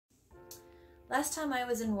Last time I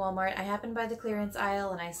was in Walmart, I happened by the clearance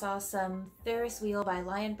aisle and I saw some Ferris wheel by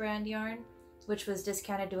Lion brand yarn, which was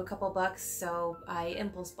discounted to a couple bucks, so I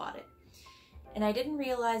impulse bought it. And I didn't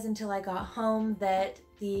realize until I got home that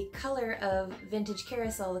the color of vintage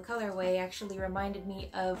carousel, the colorway, actually reminded me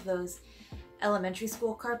of those elementary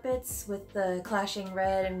school carpets with the clashing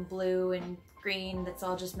red and blue and green that's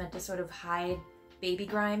all just meant to sort of hide baby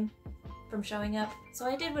grime from showing up. So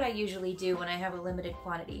I did what I usually do when I have a limited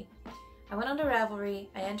quantity. I went onto Ravelry,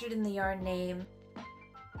 I entered in the yarn name,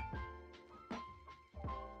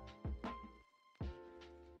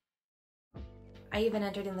 I even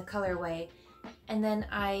entered in the colorway, and then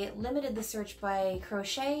I limited the search by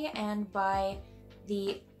crochet and by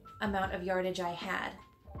the amount of yardage I had.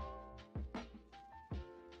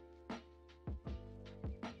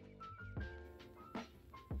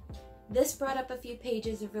 This brought up a few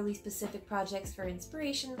pages of really specific projects for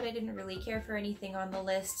inspiration, but I didn't really care for anything on the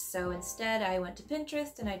list, so instead I went to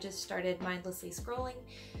Pinterest and I just started mindlessly scrolling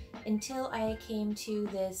until I came to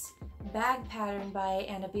this bag pattern by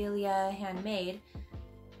Annabelia Handmade,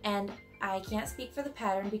 and I can't speak for the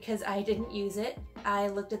pattern because I didn't use it. I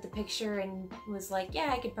looked at the picture and was like, yeah,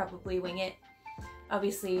 I could probably wing it.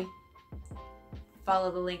 Obviously,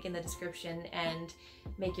 follow the link in the description and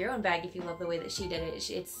make your own bag if you love the way that she did it.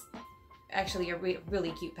 It's actually a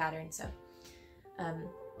really cute pattern, so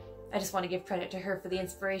I just want to give credit to her for the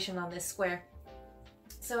inspiration on this square.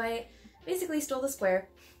 So I basically stole the square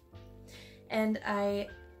and I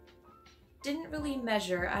didn't really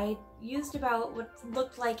measure. I used about what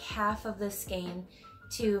looked like half of the skein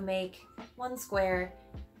to make one square,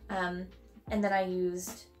 and then I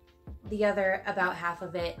used the other about half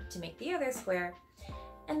of it to make the other square,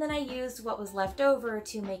 and then I used what was left over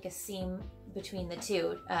to make a seam between the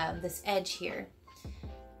two, this edge here.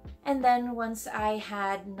 And then once I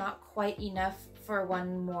had not quite enough for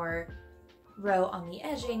one more row on the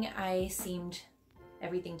edging, I seamed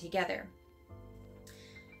everything together.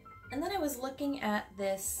 And then I was looking at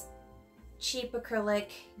this cheap acrylic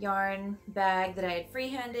yarn bag that I had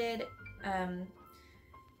freehanded,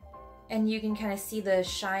 and you can kind of see the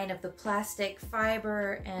shine of the plastic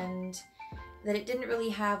fiber and that it didn't really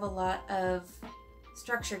have a lot of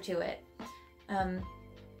structure to it.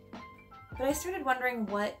 But I started wondering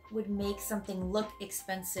what would make something look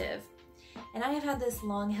expensive. And I have had this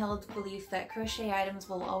long-held belief that crochet items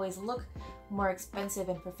will always look more expensive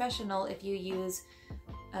and professional if you use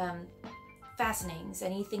fastenings,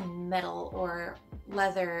 anything metal or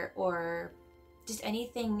leather or just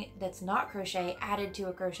anything that's not crochet added to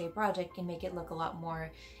a crochet project can make it look a lot more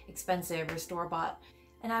expensive or store-bought.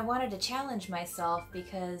 And I wanted to challenge myself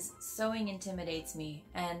because sewing intimidates me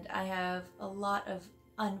and I have a lot of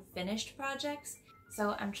unfinished projects,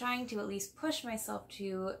 so I'm trying to at least push myself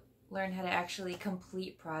to learn how to actually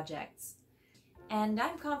complete projects. And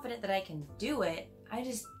I'm confident that I can do it, I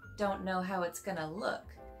just don't know how it's gonna look.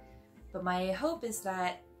 But my hope is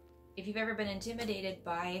that if you've ever been intimidated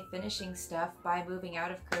by finishing stuff, by moving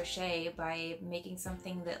out of crochet, by making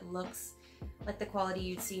something that looks like the quality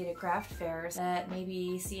you'd see at a craft fair, that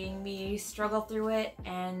maybe seeing me struggle through it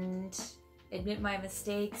and admit my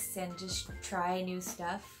mistakes and just try new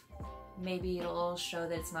stuff, maybe it'll show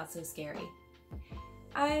that it's not so scary.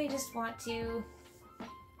 I just want to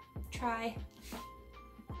try.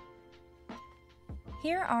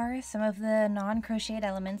 Here are some of the non-crocheted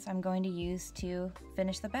elements I'm going to use to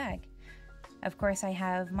finish the bag. Of course, I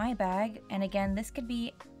have my bag, and again, this could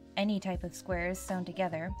be any type of squares sewn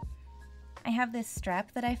together. I have this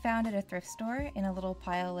strap that I found at a thrift store in a little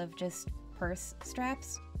pile of just purse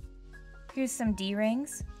straps. Here's some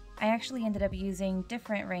D-rings. I actually ended up using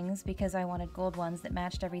different rings because I wanted gold ones that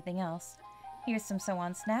matched everything else. Here's some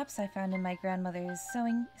sew-on snaps I found in my grandmother's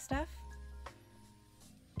sewing stuff.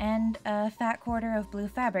 And a fat quarter of blue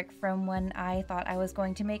fabric from when I thought I was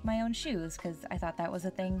going to make my own shoes, because I thought that was a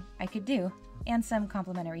thing I could do, and some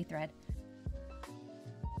complimentary thread.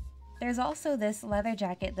 There's also this leather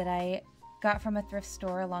jacket that I got from a thrift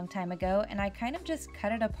store a long time ago, and I kind of just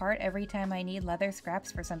cut it apart every time I need leather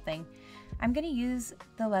scraps for something. I'm going to use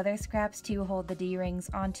the leather scraps to hold the D-rings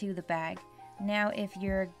onto the bag. Now, if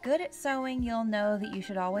you're good at sewing, you'll know that you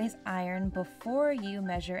should always iron before you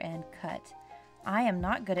measure and cut. I am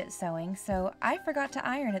not good at sewing, so I forgot to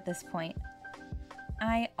iron at this point.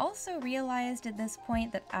 I also realized at this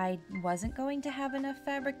point that I wasn't going to have enough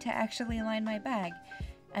fabric to actually line my bag,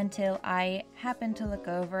 until I happened to look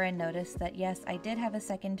over and notice that yes, I did have a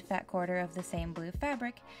second fat quarter of the same blue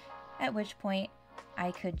fabric, at which point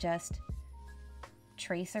I could just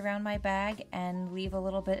trace around my bag and leave a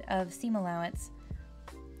little bit of seam allowance.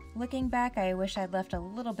 Looking back, I wish I'd left a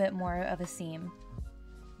little bit more of a seam.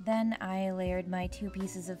 Then I layered my two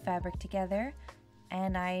pieces of fabric together,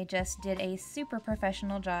 and I just did a super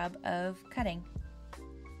professional job of cutting.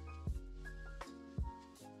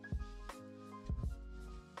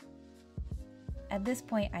 At this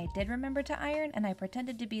point, I did remember to iron, and I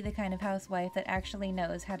pretended to be the kind of housewife that actually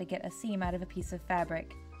knows how to get a seam out of a piece of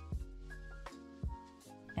fabric.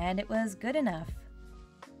 And it was good enough.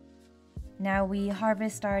 Now we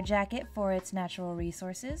harvest our jacket for its natural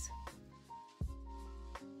resources.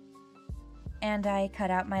 And I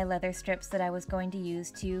cut out my leather strips that I was going to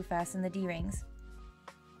use to fasten the D-rings.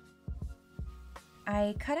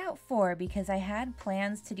 I cut out 4 because I had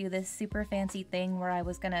plans to do this super fancy thing where I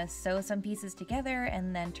was gonna sew some pieces together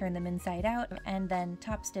and then turn them inside out and then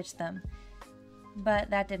top stitch them. But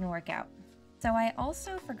that didn't work out. So I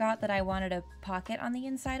also forgot that I wanted a pocket on the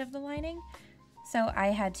inside of the lining, so I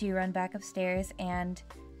had to run back upstairs and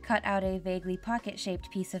cut out a vaguely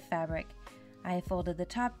pocket-shaped piece of fabric. I folded the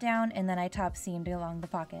top down and then I top seamed along the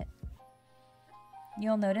pocket.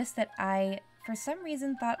 You'll notice that I, for some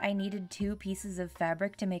reason, thought I needed 2 pieces of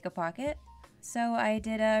fabric to make a pocket. So I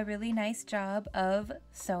did a really nice job of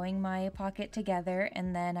sewing my pocket together,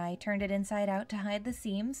 and then I turned it inside out to hide the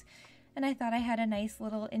seams, and I thought I had a nice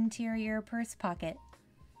little interior purse pocket.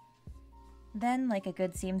 Then, like a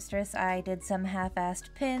good seamstress, I did some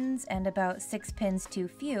half-assed pins and about 6 pins too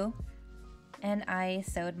few, and I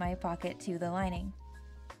sewed my pocket to the lining.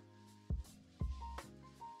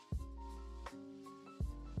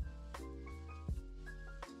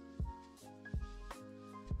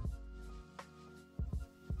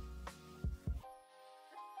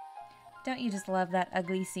 Don't you just love that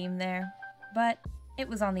ugly seam there? But it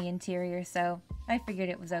was on the interior, so I figured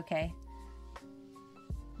it was okay.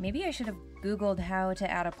 Maybe I should have Googled how to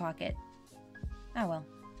add a pocket. Oh well.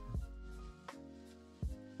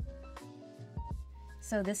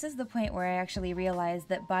 So this is the point where I actually realized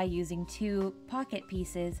that by using 2 pocket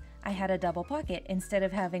pieces, I had a double pocket instead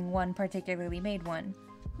of having one particularly made one.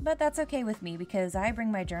 But that's okay with me because I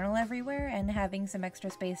bring my journal everywhere, and having some extra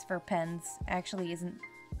space for pens actually isn't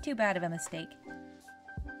too bad of a mistake.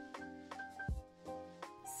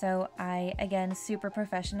 So I, again, super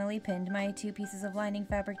professionally pinned my 2 pieces of lining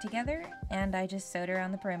fabric together, and I just sewed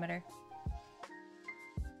around the perimeter.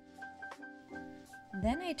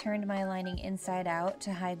 Then I turned my lining inside out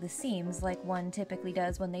to hide the seams like one typically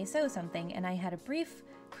does when they sew something, and I had a brief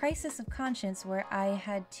crisis of conscience where I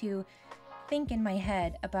had to think in my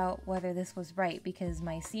head about whether this was right, because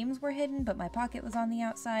my seams were hidden but my pocket was on the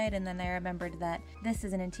outside, and then I remembered that this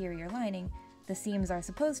is an interior lining. The seams are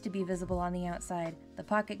supposed to be visible on the outside, the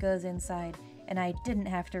pocket goes inside, and I didn't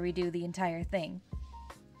have to redo the entire thing.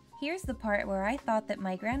 Here's the part where I thought that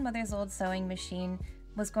my grandmother's old sewing machine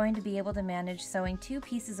was going to be able to manage sewing 2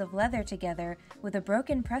 pieces of leather together with a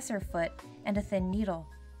broken presser foot and a thin needle.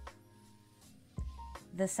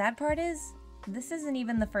 The sad part is, this isn't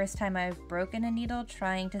even the first time I've broken a needle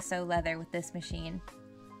trying to sew leather with this machine.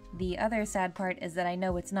 The other sad part is that I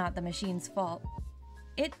know it's not the machine's fault.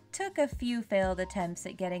 It took a few failed attempts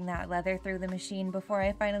at getting that leather through the machine before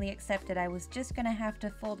I finally accepted I was just gonna have to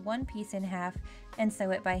fold one piece in half and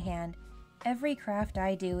sew it by hand. Every craft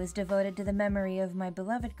I do is devoted to the memory of my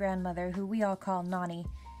beloved grandmother, who we all call Nani.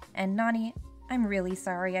 And Nani, I'm really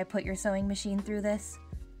sorry I put your sewing machine through this.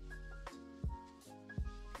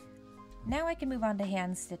 Now I can move on to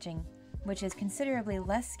hand stitching, which is considerably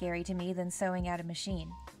less scary to me than sewing out a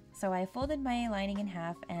machine. So I folded my lining in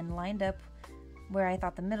half and lined up where I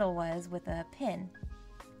thought the middle was with a pin.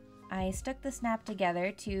 I stuck the snap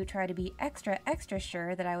together to try to be extra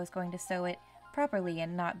sure that I was going to sew it properly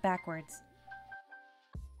and not backwards.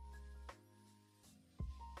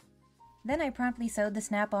 Then I promptly sewed the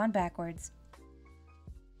snap on backwards.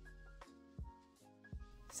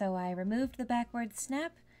 So I removed the backwards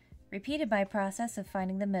snap, repeated my process of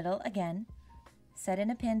finding the middle again, set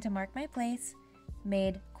in a pin to mark my place,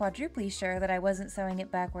 made quadruply sure that I wasn't sewing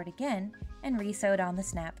it backward again, and re-sewed on the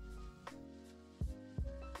snap.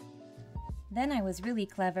 Then I was really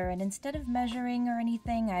clever, and instead of measuring or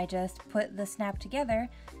anything, I just put the snap together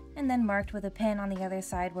and then marked with a pin on the other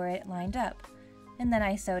side where it lined up, and then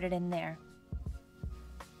I sewed it in there.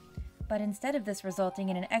 But instead of this resulting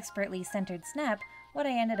in an expertly centered snap, what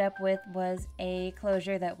I ended up with was a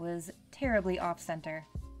closure that was terribly off-center.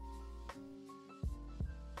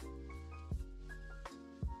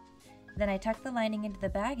 Then I tucked the lining into the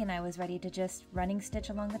bag and I was ready to just running stitch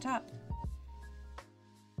along the top.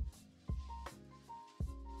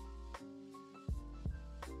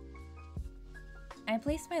 I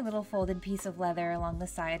placed my little folded piece of leather along the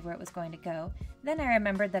side where it was going to go. Then I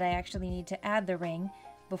remembered that I actually need to add the ring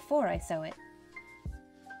before I sew it.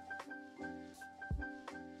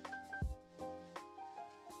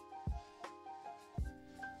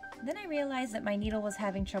 Then I realized that my needle was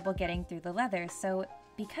having trouble getting through the leather, so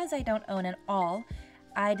because I don't own an awl,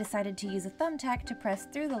 I decided to use a thumbtack to press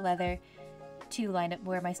through the leather to line up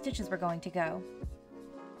where my stitches were going to go.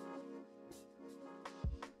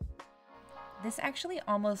 This actually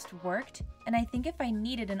almost worked, and I think if I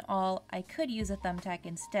needed an awl, I could use a thumbtack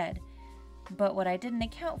instead. But what I didn't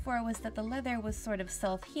account for was that the leather was sort of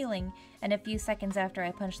self-healing, and a few seconds after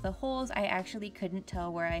I punched the holes, I actually couldn't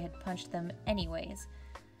tell where I had punched them anyways.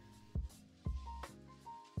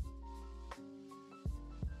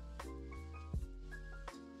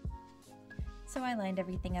 So I lined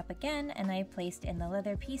everything up again, and I placed in the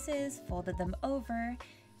leather pieces, folded them over,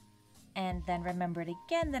 and then remembered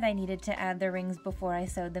again that I needed to add the rings before I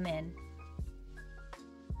sewed them in.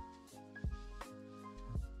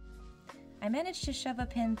 I managed to shove a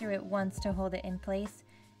pin through it once to hold it in place,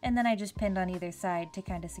 and then I just pinned on either side to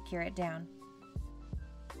kind of secure it down.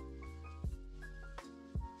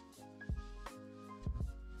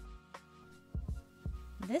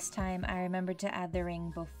 This time I remembered to add the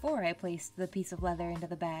ring before I placed the piece of leather into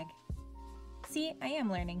the bag. See, I am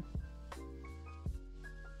learning.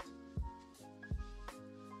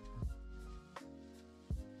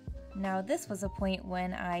 Now this was a point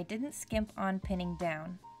when I didn't skimp on pinning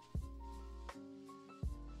down.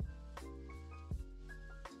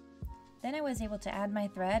 Then I was able to add my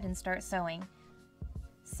thread and start sewing.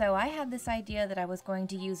 So I had this idea that I was going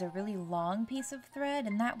to use a really long piece of thread,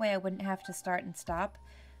 and that way I wouldn't have to start and stop.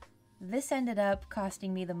 This ended up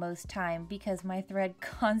costing me the most time because my thread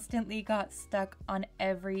constantly got stuck on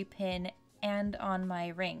every pin and on my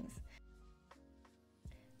rings.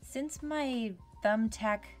 Since my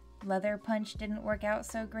thumbtack leather punch didn't work out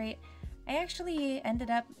so great, I actually ended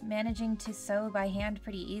up managing to sew by hand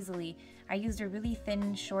pretty easily. I used a really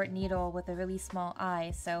thin, short needle with a really small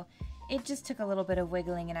eye, so it just took a little bit of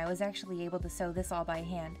wiggling and I was actually able to sew this all by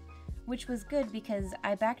hand, which was good because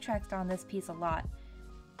I backtracked on this piece a lot.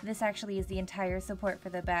 This actually is the entire support for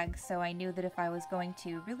the bag, so I knew that if I was going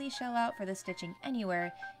to really shell out for the stitching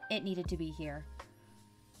anywhere, it needed to be here.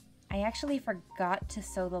 I actually forgot to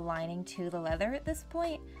sew the lining to the leather at this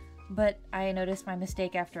point, but I noticed my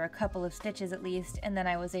mistake after a couple of stitches at least, and then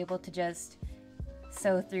I was able to just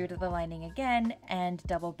sew through to the lining again and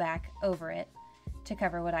double back over it to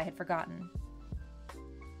cover what I had forgotten.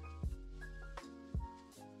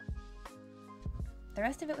 The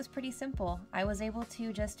rest of it was pretty simple. I was able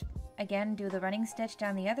to just, again, do the running stitch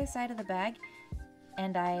down the other side of the bag,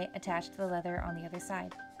 and I attached the leather on the other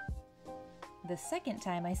side. The second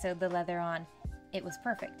time I sewed the leather on, it was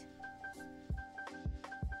perfect.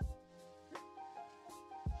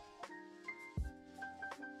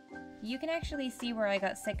 You can actually see where I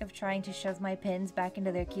got sick of trying to shove my pins back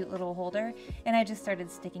into their cute little holder, and I just started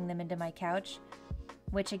sticking them into my couch.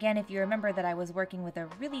 Which again, if you remember that I was working with a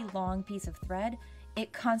really long piece of thread,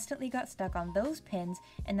 it constantly got stuck on those pins,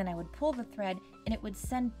 and then I would pull the thread and it would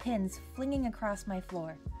send pins flinging across my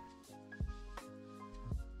floor.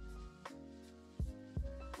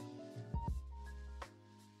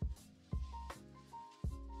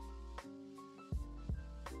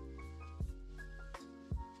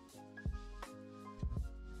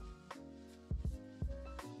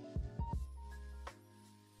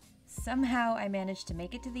 Somehow I managed to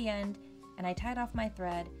make it to the end, and I tied off my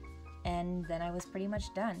thread, and then I was pretty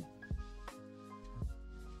much done.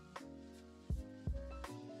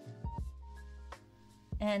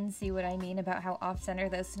 And see what I mean about how off-center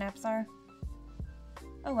those snaps are?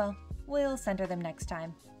 Oh well, we'll center them next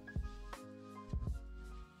time.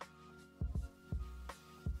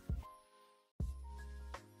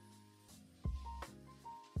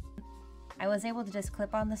 I was able to just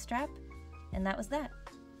clip on the strap, and that was that.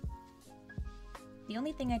 The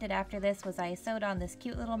only thing I did after this was I sewed on this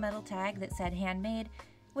cute little metal tag that said handmade,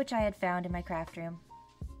 which I had found in my craft room.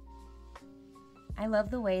 I love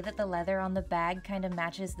the way that the leather on the bag kind of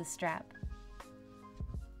matches the strap.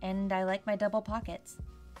 And I like my double pockets.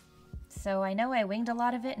 So I know I winged a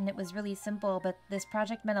lot of it and it was really simple, but this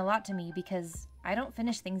project meant a lot to me because I don't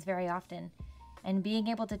finish things very often. And being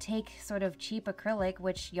able to take sort of cheap acrylic,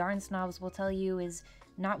 which yarn snobs will tell you is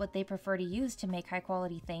not what they prefer to use to make high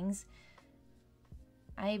quality things,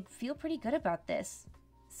 I feel pretty good about this.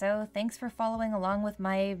 So thanks for following along with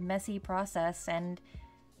my messy process, and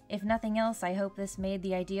if nothing else, I hope this made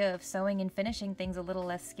the idea of sewing and finishing things a little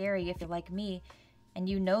less scary if you're like me, and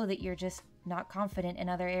you know that you're just not confident in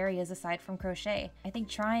other areas aside from crochet. I think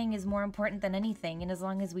trying is more important than anything, and as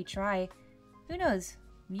long as we try, who knows,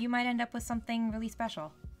 you might end up with something really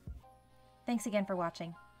special. Thanks again for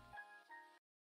watching.